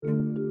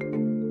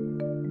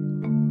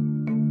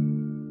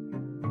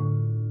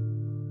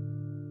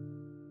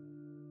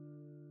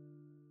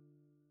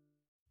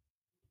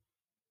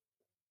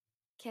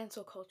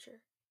Cancel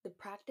culture, the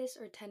practice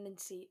or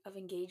tendency of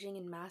engaging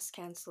in mass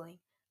canceling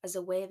as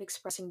a way of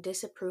expressing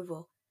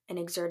disapproval and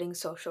exerting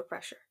social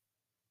pressure.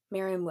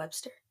 Merriam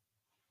Webster.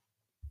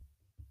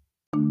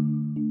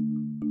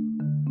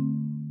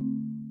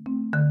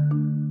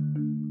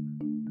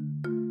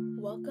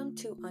 Welcome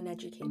to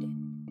Uneducated,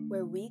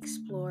 where we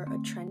explore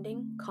a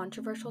trending,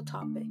 controversial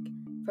topic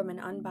from an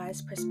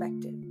unbiased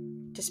perspective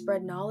to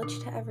spread knowledge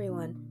to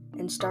everyone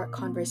and start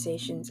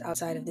conversations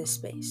outside of this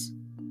space.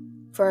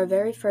 For our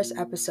very first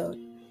episode,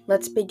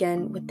 let's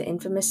begin with the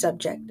infamous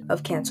subject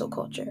of cancel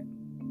culture.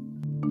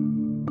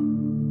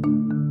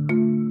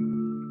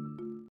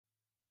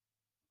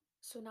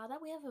 So now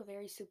that we have a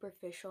very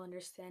superficial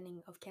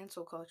understanding of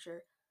cancel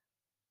culture,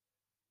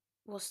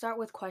 we'll start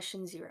with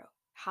question 0.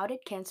 How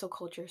did cancel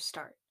culture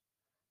start?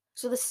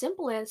 So the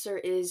simple answer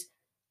is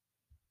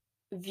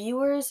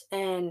viewers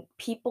and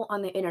people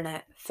on the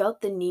internet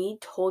felt the need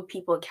to hold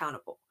people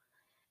accountable.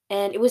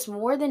 And it was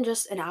more than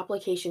just an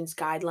application's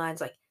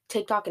guidelines, like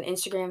TikTok and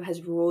Instagram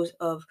has rules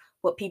of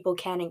what people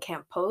can and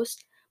can't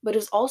post, but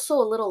it's also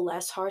a little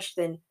less harsh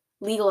than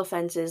legal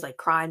offenses like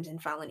crimes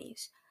and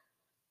felonies.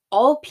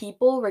 All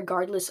people,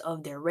 regardless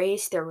of their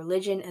race, their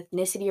religion,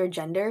 ethnicity, or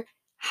gender,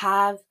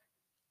 have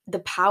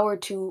the power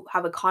to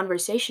have a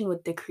conversation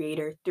with the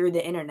creator through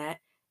the internet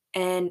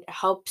and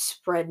help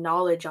spread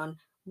knowledge on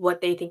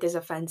what they think is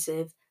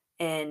offensive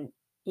and,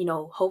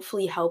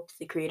 hopefully help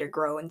the creator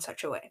grow in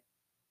such a way.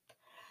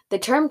 The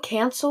term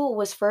cancel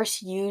was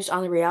first used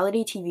on the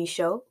reality TV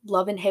show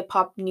Love and Hip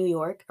Hop New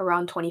York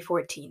around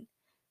 2014.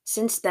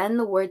 Since then,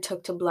 the word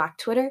took to Black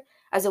Twitter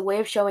as a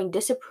way of showing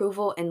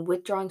disapproval and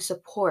withdrawing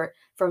support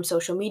from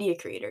social media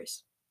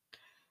creators.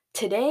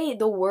 Today,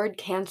 the word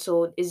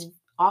canceled is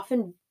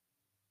often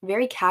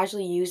very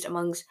casually used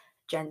amongst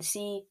Gen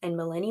Z and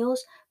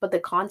millennials, but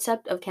the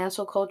concept of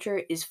cancel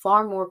culture is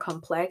far more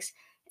complex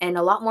and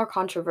a lot more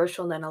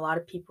controversial than a lot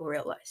of people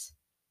realize.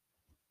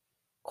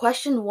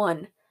 Question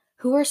 1.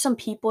 Who are some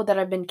people that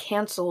have been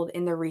canceled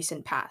in the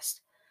recent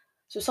past?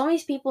 So some of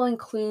these people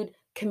include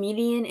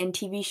comedian and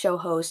TV show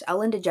host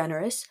Ellen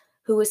DeGeneres,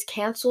 who was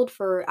canceled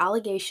for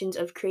allegations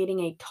of creating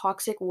a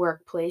toxic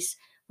workplace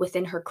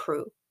within her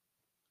crew.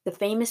 The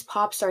famous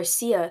pop star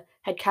Sia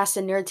had cast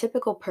a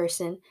neurotypical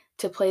person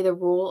to play the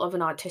role of an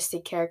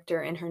autistic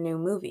character in her new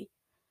movie.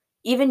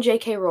 Even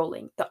J.K.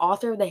 Rowling, the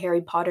author of the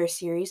Harry Potter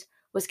series,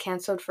 was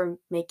canceled for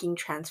making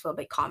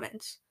transphobic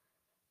comments.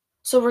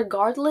 So,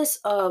 regardless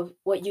of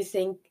what you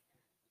think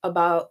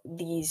about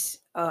these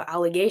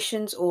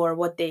allegations or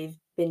what they've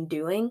been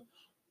doing,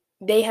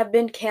 they have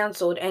been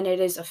canceled and it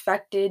has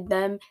affected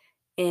them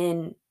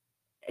in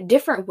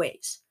different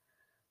ways.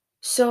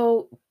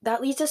 So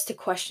that leads us to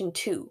question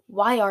 2.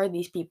 Why are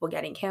these people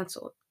getting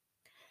canceled?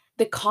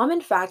 The common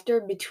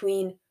factor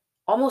between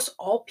almost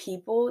all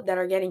people that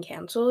are getting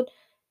canceled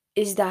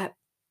is that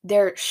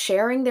they're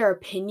sharing their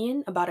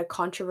opinion about a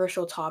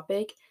controversial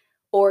topic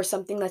or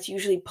something that's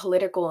usually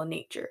political in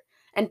nature.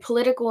 And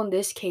political in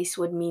this case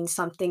would mean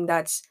something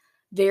that's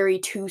very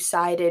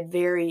two-sided,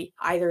 very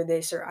either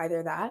this or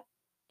either that.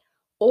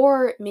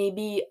 Or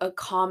maybe a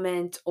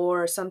comment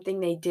or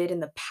something they did in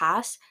the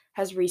past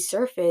has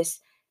resurfaced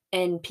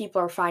and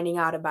people are finding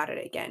out about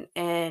it again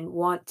and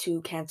want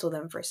to cancel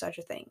them for such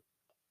a thing.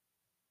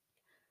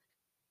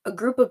 A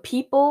group of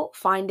people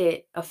find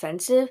it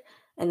offensive,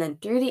 and then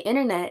through the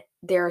internet,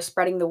 they're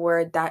spreading the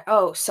word that,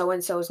 oh, so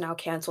and so is now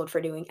canceled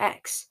for doing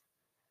X.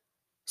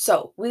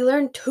 So we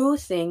learned 2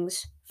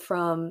 things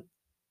from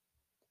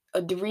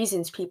the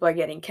reasons people are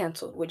getting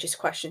canceled, which is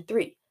question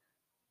 3.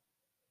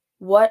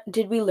 What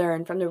did we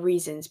learn from the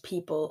reasons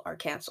people are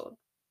canceled?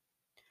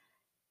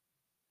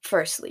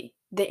 Firstly,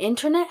 the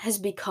internet has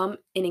become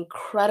an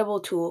incredible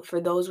tool for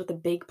those with a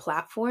big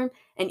platform,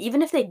 and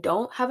even if they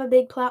don't have a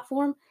big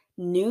platform,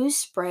 news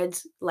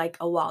spreads like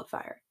a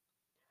wildfire.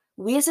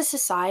 We as a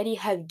society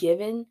have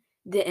given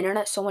the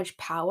internet so much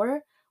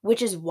power,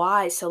 which is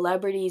why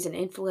celebrities and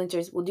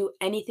influencers will do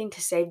anything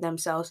to save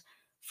themselves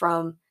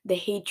from the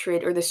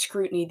hatred or the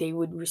scrutiny they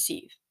would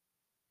receive.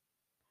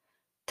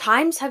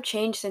 Times have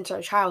changed since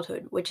our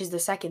childhood, which is the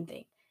second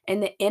thing,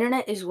 and the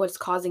internet is what's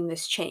causing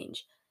this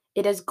change.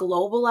 It has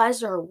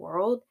globalized our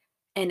world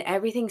and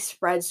everything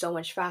spreads so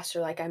much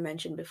faster, like I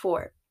mentioned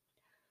before.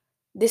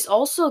 This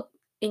also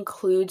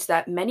includes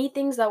that many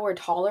things that were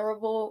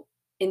tolerable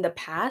in the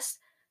past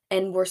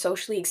and were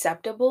socially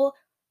acceptable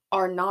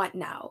are not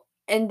now.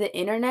 And the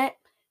internet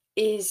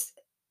is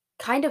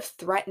kind of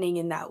threatening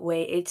in that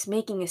way. It's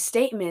making a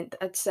statement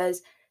that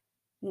says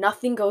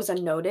nothing goes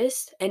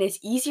unnoticed and it's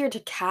easier to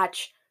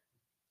catch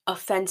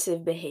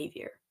offensive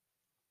behavior.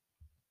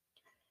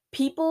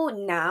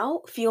 People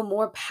now feel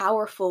more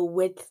powerful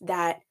with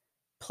that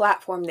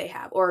platform they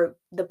have or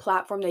the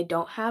platform they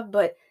don't have,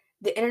 but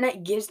the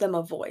internet gives them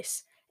a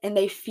voice and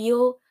they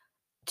feel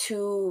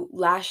to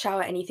lash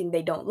out at anything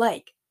they don't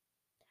like.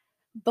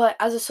 But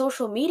as a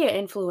social media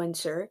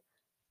influencer,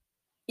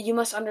 you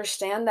must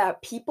understand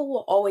that people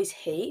will always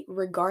hate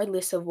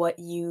regardless of what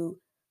you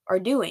are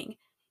doing.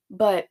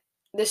 But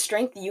the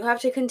strength you have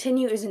to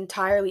continue is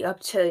entirely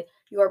up to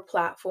your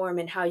platform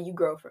and how you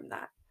grow from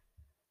that.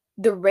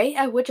 The rate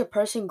at which a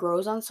person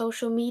grows on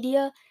social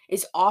media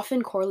is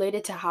often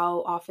correlated to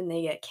how often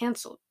they get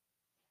canceled.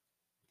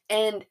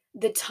 And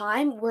the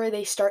time where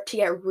they start to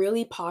get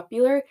really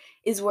popular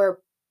is where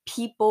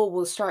people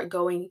will start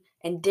going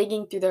and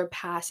digging through their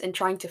past and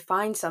trying to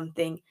find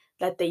something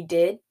that they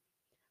did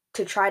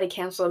to try to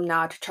cancel them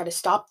now, to try to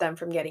stop them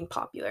from getting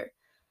popular.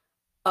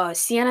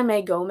 Sienna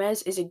Mae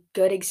Gomez is a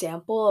good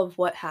example of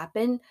what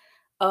happened.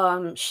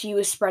 She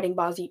was spreading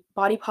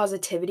body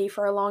positivity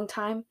for a long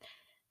time.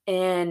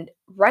 And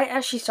right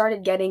as she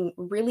started getting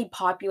really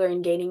popular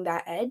and gaining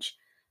that edge,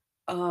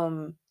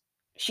 um,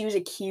 she was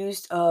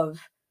accused of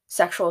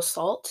sexual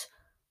assault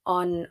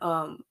on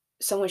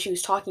someone she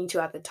was talking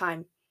to at the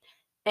time.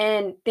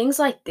 And things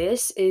like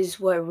this is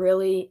what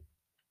really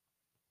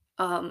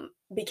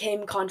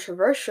became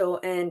controversial,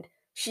 and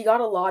she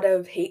got a lot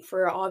of hate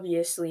for it,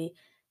 obviously.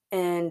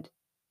 And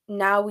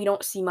now we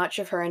don't see much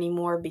of her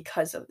anymore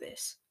because of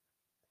this.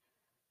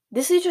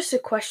 This is just a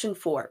question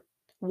for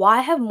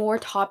why have more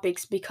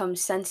topics become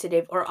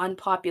sensitive or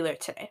unpopular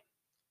today?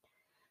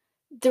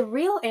 The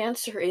real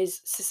answer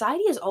is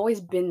society has always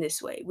been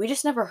this way. We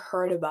just never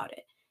heard about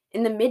it.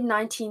 In the mid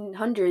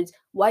 1900s,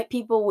 white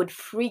people would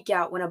freak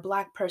out when a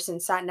black person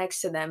sat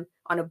next to them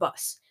on a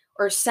bus.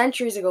 Or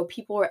centuries ago,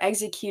 people were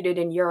executed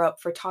in Europe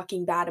for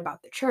talking bad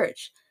about the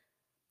church.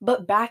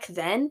 But back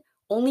then,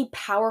 only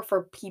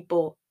powerful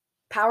people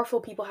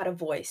had a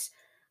voice,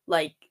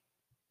 like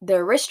the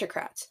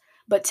aristocrats.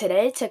 But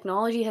today,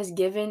 technology has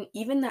given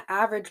even the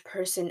average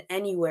person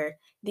anywhere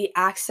the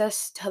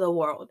access to the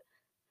world.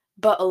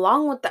 But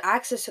along with the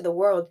access to the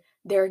world,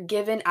 they're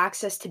given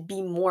access to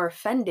be more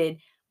offended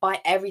by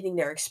everything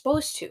they're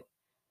exposed to.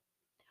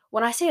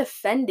 When I say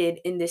offended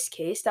in this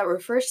case, that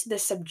refers to the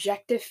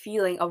subjective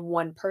feeling of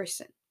one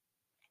person.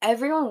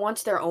 Everyone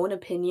wants their own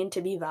opinion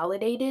to be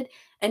validated,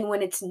 and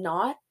when it's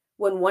not,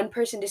 when one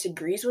person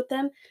disagrees with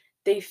them,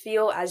 they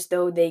feel as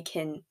though they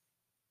can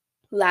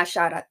lash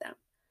out at them.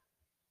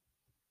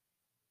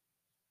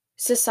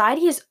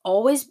 Society has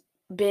always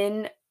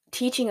been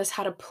teaching us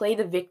how to play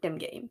the victim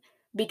game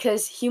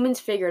because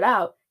humans figured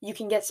out you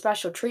can get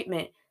special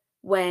treatment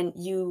when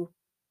you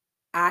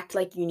act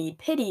like you need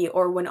pity,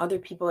 or when other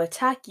people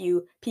attack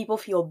you, people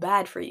feel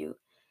bad for you.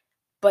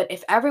 But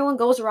if everyone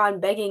goes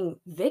around begging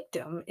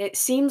victim, it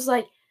seems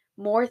like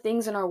more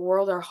things in our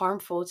world are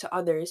harmful to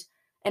others,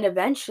 and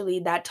eventually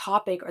that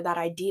topic or that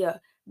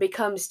idea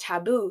becomes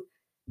taboo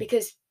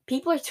because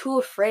people are too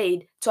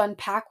afraid to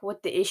unpack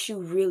what the issue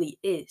really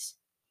is.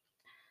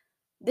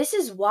 This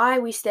is why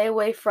we stay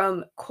away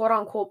from quote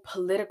unquote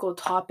political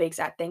topics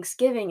at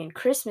Thanksgiving and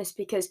Christmas,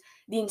 because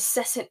the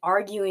incessant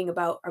arguing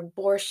about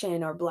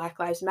abortion or Black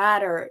Lives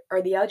Matter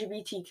or the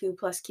LGBTQ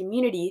plus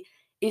community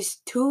is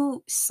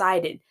two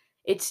sided.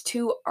 It's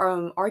too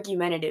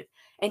argumentative.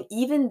 And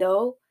even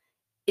though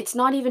it's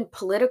not even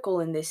political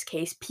in this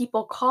case,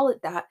 people call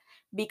it that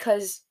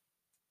because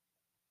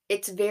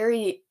it's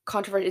very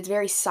controversial. It's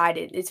very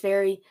sided. It's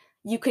very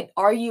you could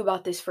argue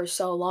about this for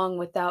so long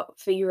without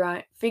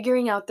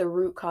figuring out the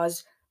root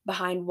cause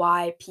behind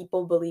why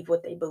people believe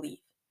what they believe.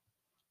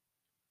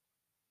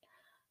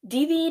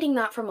 Deviating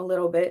that from a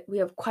little bit, we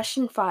have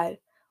question 5.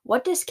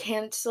 What does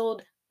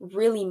canceled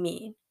really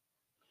mean?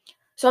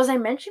 So as I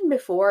mentioned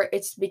before,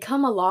 it's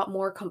become a lot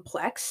more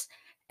complex,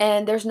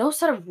 and there's no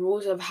set of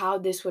rules of how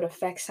this would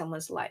affect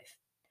someone's life.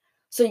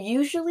 So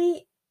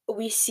usually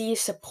we see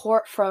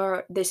support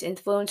for this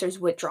influencers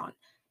withdrawn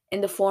in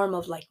the form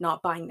of like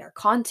not buying their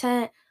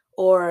content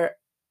or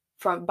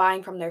from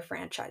buying from their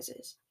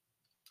franchises.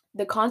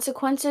 The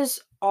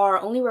consequences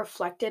are only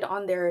reflected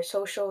on their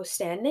social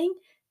standing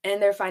and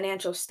their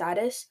financial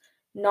status,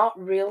 not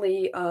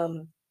really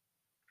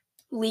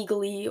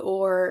legally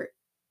or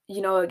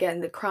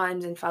again the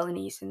crimes and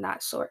felonies and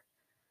that sort.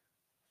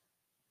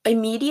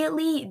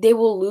 Immediately they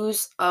will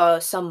lose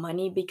some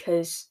money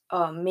because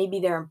maybe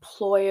their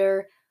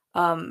employer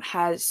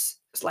has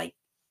like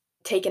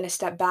taken a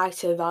step back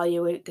to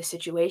evaluate the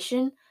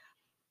situation,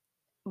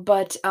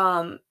 but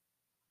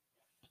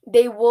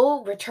they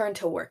will return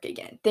to work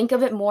again. Think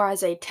of it more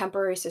as a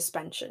temporary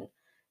suspension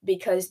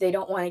because they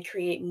don't want to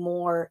create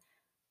more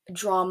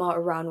drama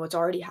around what's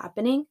already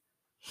happening.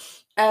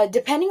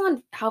 Depending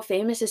on how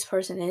famous this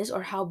person is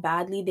or how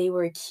badly they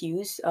were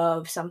accused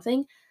of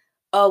something,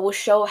 will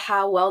show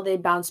how well they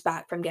bounce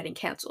back from getting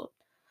canceled.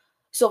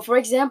 So, for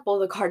example,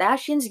 the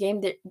Kardashians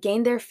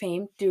gained their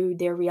fame through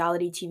their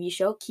reality TV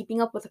show,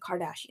 Keeping Up with the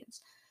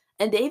Kardashians.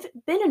 And they've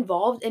been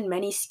involved in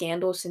many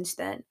scandals since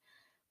then.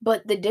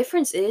 But the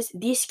difference is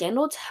these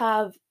scandals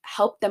have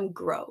helped them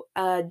grow.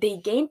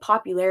 They gain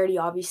popularity,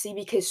 obviously,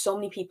 because so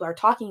many people are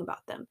talking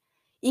about them.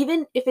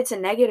 Even if it's a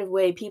negative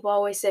way, people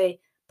always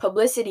say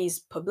publicity is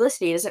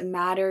publicity. It doesn't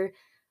matter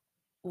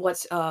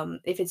what's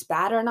if it's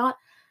bad or not.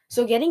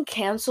 So getting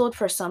canceled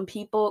for some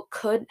people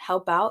could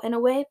help out in a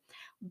way,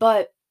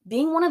 but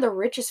being one of the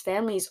richest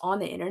families on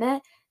the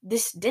internet,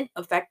 this didn't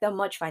affect them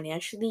much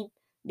financially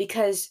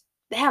because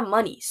they have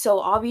money. So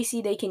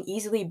obviously they can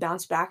easily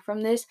bounce back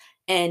from this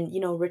and,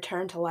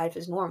 return to life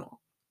as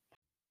normal.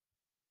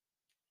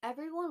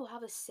 Everyone will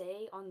have a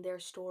say on their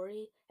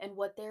story and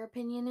what their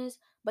opinion is,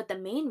 but the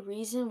main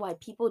reason why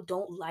people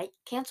don't like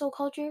cancel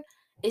culture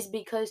is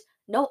because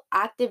no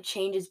active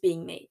change is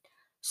being made.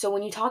 So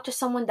when you talk to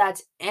someone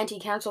that's anti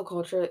cancel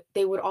culture,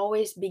 they would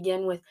always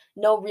begin with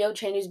no real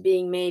change is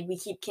being made. We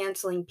keep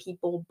canceling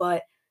people,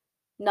 but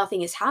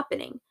nothing is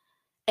happening.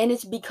 And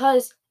it's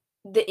because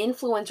the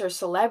influencer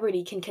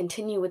celebrity can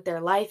continue with their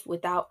life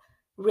without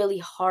really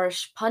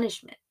harsh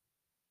punishment.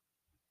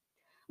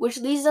 Which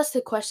leads us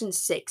to question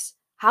 6.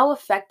 How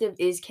effective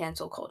is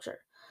cancel culture?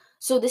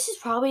 So, this is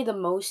probably the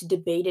most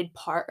debated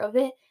part of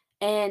it.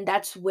 And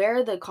that's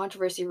where the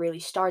controversy really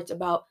starts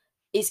about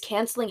is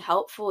canceling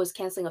helpful, is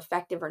canceling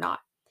effective or not?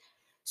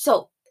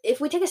 So,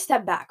 if we take a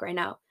step back right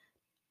now,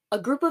 a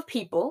group of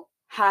people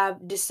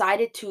have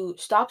decided to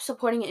stop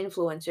supporting an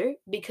influencer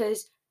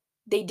because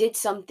they did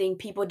something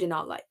people did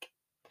not like.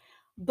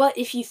 But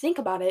if you think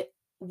about it,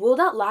 will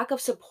that lack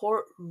of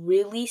support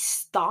really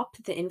stop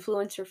the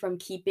influencer from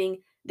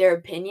keeping their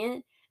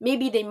opinion?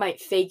 Maybe they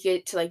might fake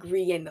it to like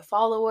regain the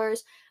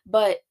followers,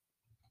 but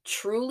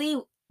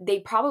truly they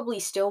probably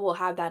still will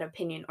have that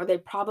opinion or they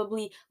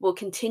probably will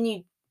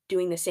continue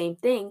doing the same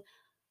thing.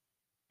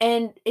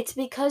 And it's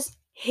because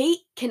hate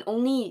can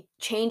only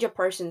change a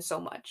person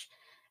so much.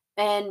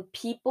 And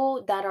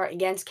people that are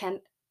against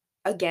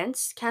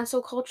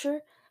cancel culture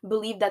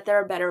believe that there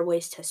are better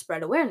ways to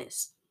spread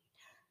awareness.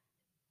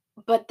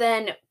 But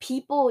then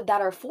people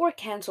that are for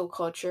cancel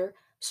culture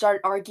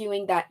start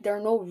arguing that there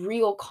are no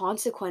real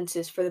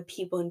consequences for the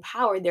people in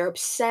power. They're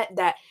upset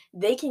that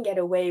they can get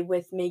away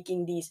with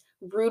making these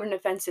rude and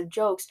offensive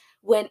jokes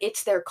when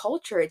it's their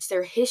culture, it's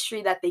their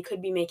history that they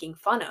could be making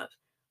fun of.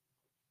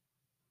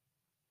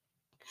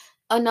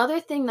 Another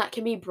thing that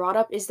can be brought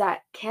up is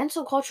that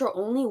cancel culture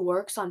only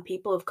works on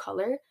people of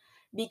color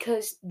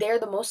because they're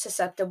the most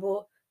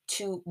susceptible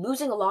to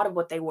losing a lot of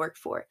what they work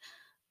for.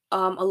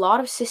 A lot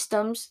of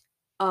systems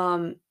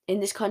in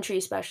this country,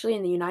 especially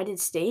in the United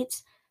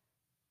States,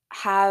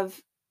 have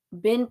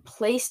been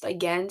placed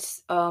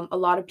against a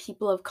lot of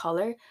people of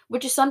color,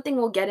 which is something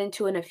we'll get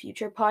into in a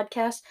future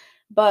podcast.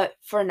 But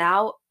for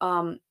now,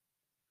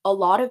 a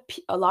lot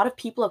of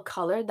people of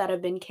color that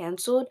have been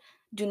canceled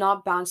do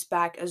not bounce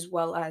back as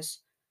well as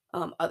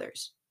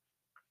others.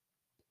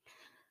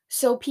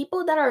 So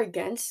people that are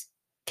against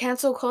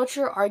cancel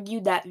culture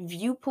argue that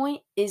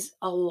viewpoint is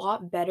a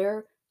lot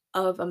better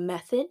of a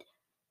method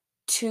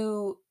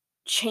to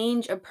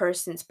change a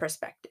person's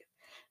perspective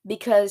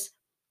because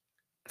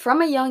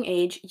from a young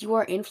age you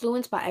are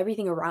influenced by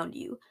everything around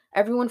you.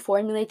 Everyone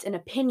formulates an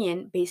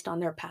opinion based on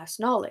their past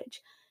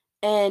knowledge,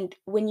 and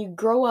when you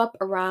grow up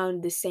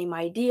around the same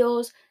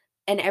ideals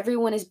and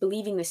everyone is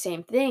believing the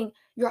same thing,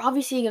 you're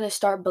obviously going to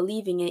start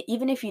believing it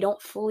even if you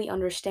don't fully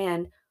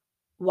understand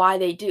why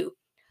they do.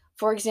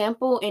 For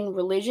example, in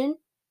religion,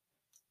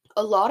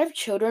 a lot of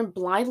children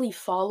blindly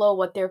follow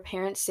what their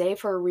parents say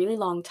for a really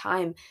long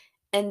time,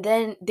 and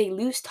then they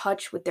lose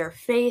touch with their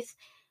faith,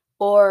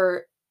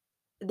 or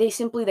they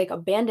simply like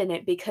abandon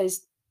it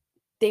because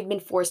they've been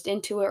forced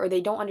into it or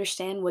they don't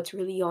understand what's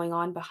really going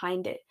on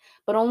behind it.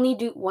 But only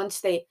do once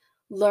they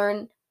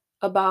learn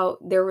about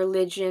their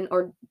religion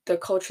or the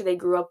culture they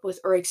grew up with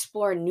or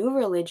explore a new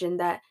religion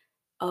that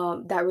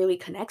really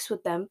connects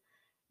with them,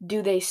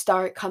 do they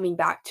start coming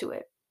back to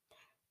it.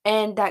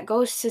 And that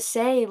goes to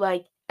say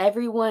like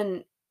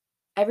everyone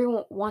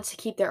wants to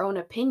keep their own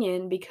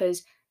opinion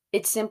because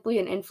it's simply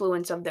an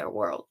influence of their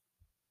world.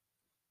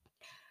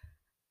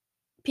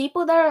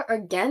 People that are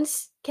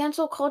against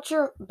cancel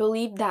culture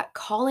believe that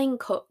calling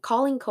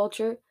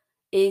culture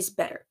is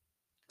better.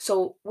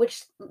 So,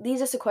 which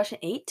leads us to question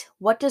 8.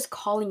 What does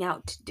calling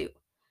out do?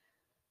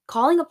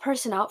 Calling a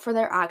person out for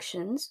their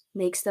actions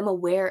makes them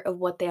aware of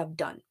what they have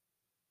done.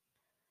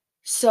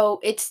 So,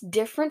 it's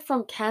different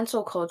from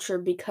cancel culture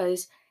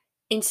because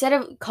instead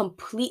of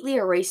completely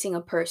erasing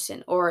a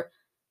person or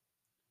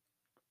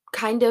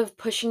kind of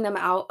pushing them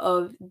out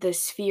of the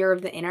sphere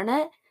of the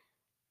internet,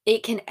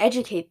 it can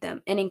educate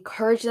them and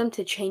encourage them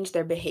to change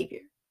their behavior.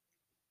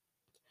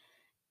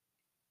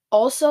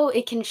 Also,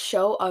 it can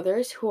show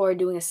others who are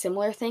doing a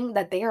similar thing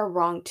that they are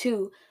wrong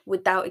too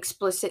without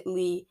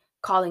explicitly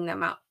calling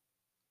them out.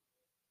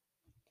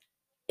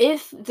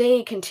 If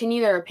they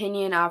continue their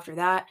opinion after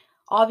that,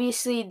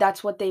 obviously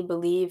that's what they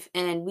believe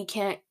and we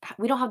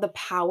don't have the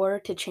power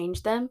to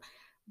change them,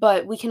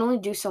 but we can only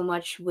do so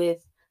much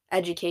with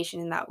education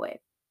in that way.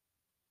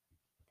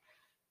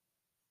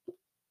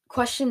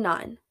 Question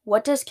 9.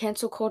 What does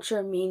cancel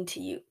culture mean to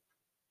you?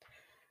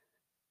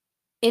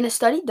 In a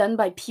study done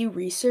by Pew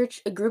Research,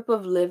 a group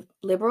of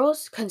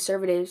liberals,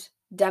 conservatives,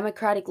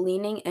 Democratic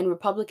leaning, and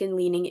Republican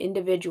leaning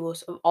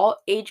individuals of all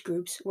age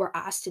groups were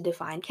asked to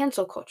define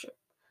cancel culture.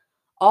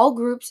 All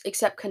groups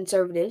except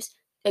conservatives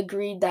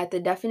agreed that the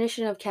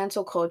definition of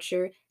cancel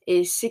culture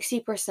is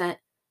 60%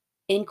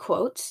 in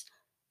quotes,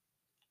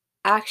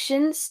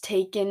 actions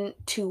taken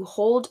to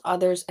hold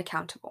others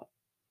accountable.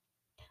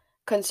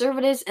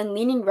 Conservatives and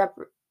leaning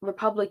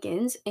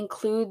Republicans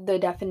include the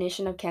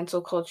definition of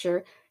cancel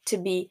culture to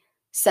be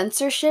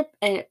censorship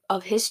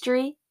of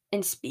history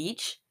and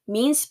speech,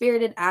 mean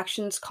spirited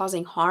actions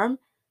causing harm,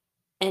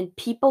 and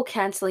people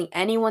canceling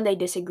anyone they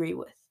disagree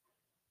with,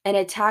 an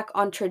attack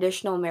on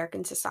traditional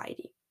American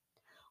society.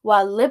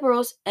 While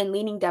liberals and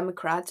leaning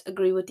Democrats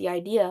agree with the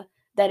idea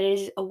that it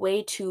is a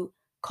way to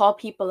call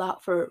people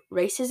out for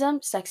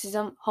racism,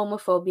 sexism,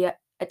 homophobia,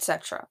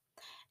 etc.,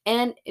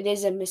 and it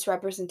is a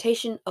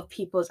misrepresentation of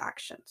people's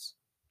actions.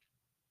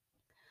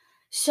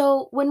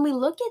 So, when we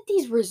look at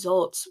these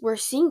results, we're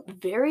seeing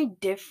very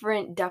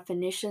different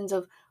definitions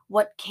of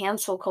what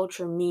cancel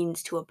culture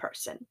means to a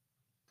person.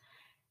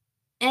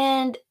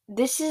 And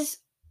this is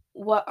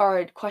what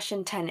our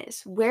question 10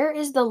 is. Where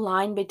is the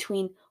line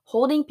between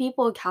holding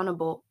people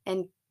accountable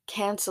and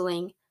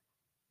canceling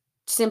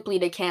simply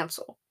to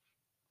cancel?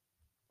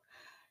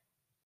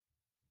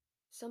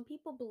 Some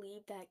people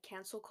believe that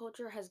cancel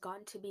culture has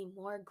gotten to be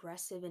more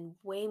aggressive and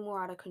way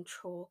more out of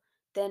control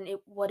than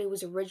what it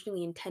was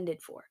originally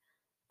intended for.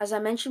 As I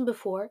mentioned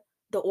before,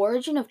 the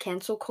origin of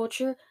cancel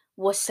culture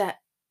was to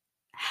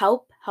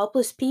help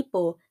helpless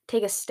people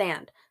take a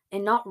stand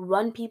and not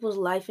run people's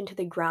life into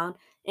the ground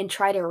and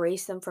try to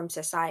erase them from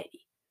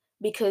society.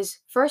 Because,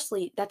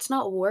 firstly, that's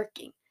not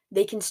working.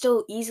 They can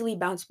still easily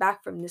bounce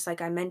back from this,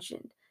 like I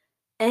mentioned.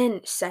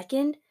 And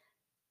second,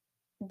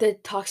 the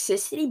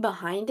toxicity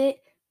behind it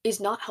is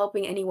not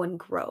helping anyone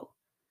grow.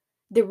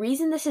 The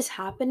reason this is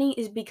happening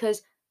is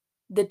because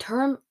the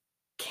term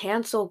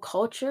cancel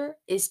culture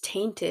is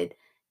tainted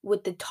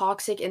with the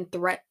toxic and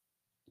threat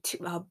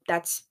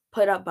that's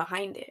put up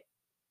behind it.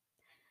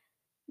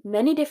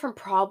 Many different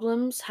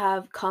problems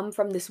have come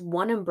from this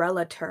one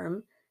umbrella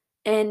term,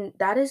 and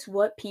that is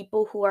what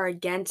people who are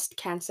against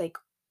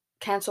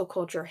cancel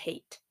culture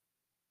hate.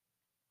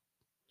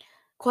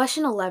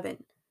 Question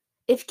 11.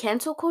 If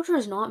cancel culture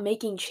is not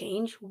making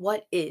change,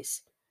 what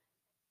is?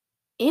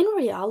 In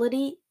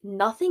reality,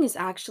 nothing is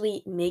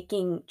actually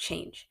making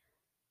change.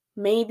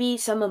 Maybe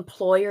some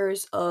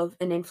employers of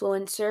an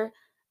influencer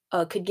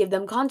could give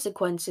them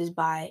consequences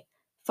by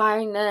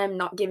firing them,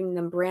 not giving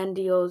them brand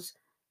deals,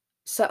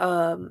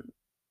 so,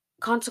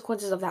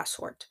 consequences of that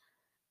sort.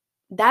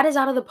 That is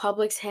out of the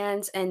public's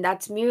hands, and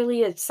that's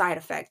merely a side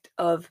effect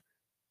of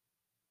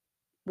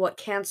what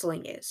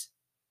canceling is.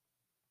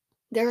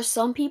 There are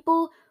some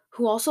people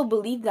who also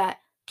believe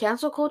that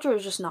cancel culture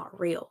is just not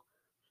real.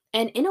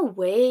 And in a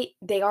way,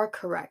 they are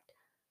correct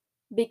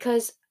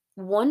because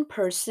one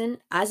person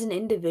as an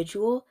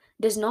individual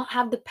does not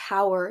have the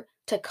power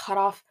to cut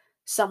off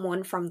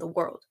someone from the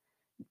world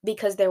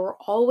because there will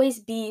always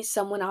be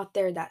someone out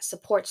there that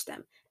supports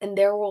them, and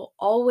there will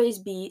always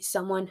be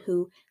someone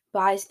who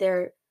buys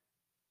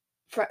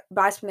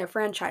buys from their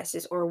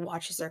franchises or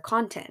watches their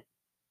content.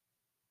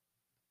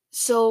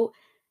 So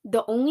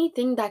the only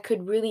thing that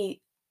could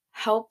really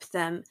help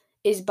them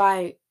is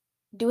by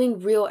doing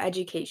real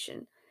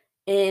education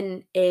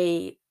in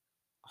a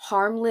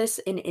harmless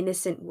and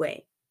innocent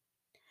way.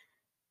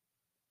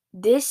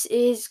 This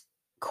is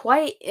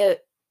quite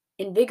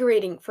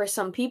invigorating for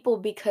some people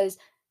because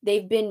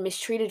they've been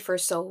mistreated for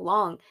so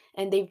long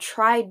and they've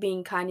tried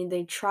being kind and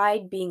they've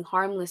tried being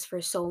harmless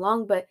for so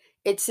long, but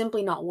it's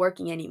simply not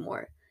working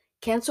anymore.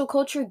 Cancel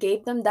culture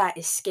gave them that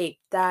escape,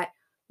 that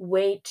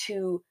way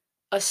to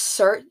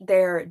assert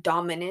their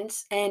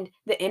dominance, and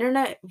the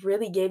internet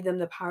really gave them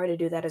the power to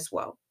do that as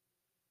well.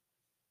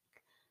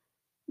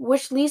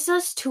 Which leads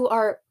us to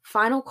our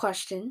final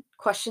question,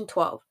 question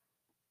 12.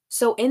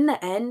 So, in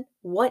the end,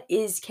 what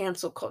is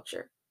cancel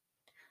culture?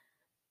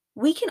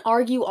 We can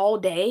argue all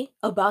day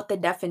about the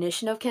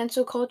definition of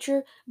cancel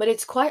culture, but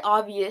it's quite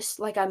obvious,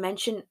 like I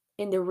mentioned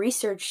in the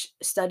research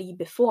study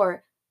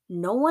before,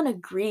 no one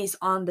agrees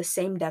on the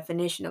same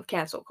definition of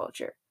cancel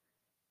culture.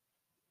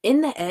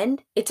 In the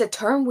end, it's a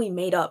term we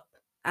made up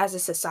as a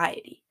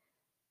society.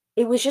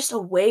 It was just a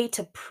way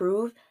to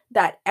prove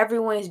that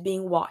everyone is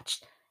being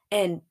watched.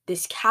 And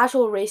this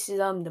casual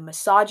racism, the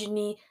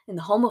misogyny, and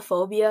the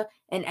homophobia,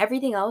 and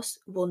everything else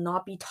will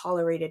not be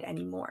tolerated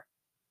anymore.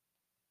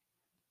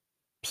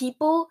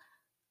 People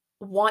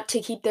want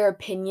to keep their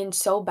opinion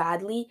so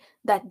badly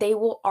that they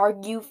will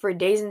argue for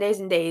days and days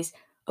and days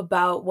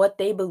about what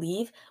they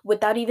believe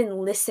without even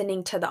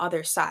listening to the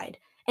other side.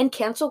 And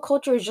cancel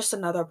culture is just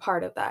another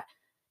part of that.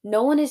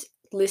 No one is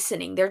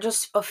listening, they're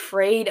just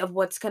afraid of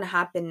what's going to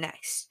happen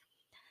next.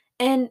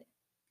 And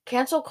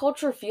cancel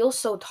culture feels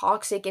so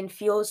toxic and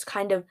feels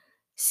kind of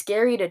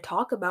scary to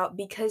talk about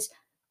because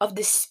of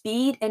the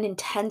speed and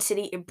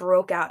intensity it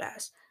broke out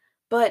as.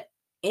 But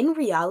in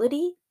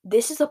reality,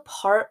 this is a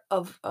part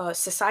of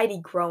society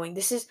growing.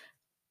 This is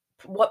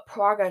what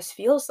progress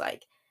feels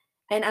like.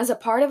 And as a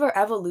part of our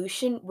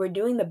evolution, we're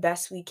doing the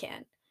best we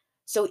can.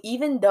 So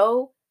even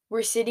though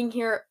we're sitting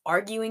here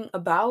arguing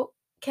about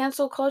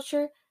cancel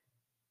culture,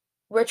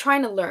 we're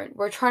trying to learn.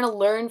 We're trying to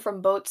learn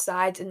from both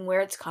sides and where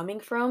it's coming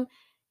from.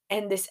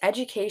 And this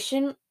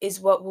education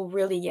is what will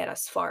really get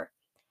us far.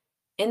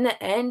 In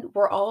the end,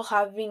 we're all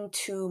having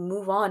to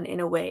move on in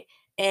a way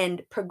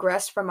and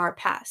progress from our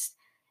past.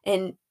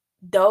 And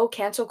though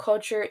cancel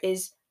culture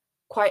is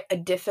quite a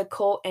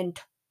difficult and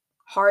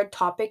hard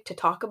topic to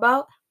talk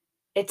about,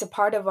 it's a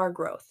part of our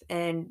growth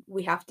and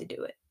we have to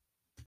do it.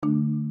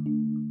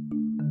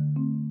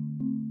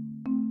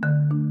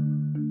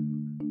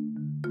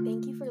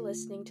 for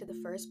listening to the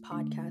first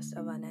podcast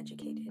of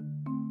Uneducated.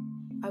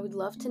 I would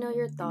love to know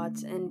your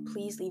thoughts, and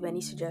please leave any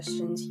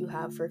suggestions you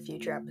have for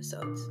future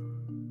episodes.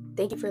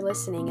 Thank you for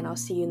listening, and I'll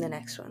see you in the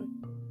next one.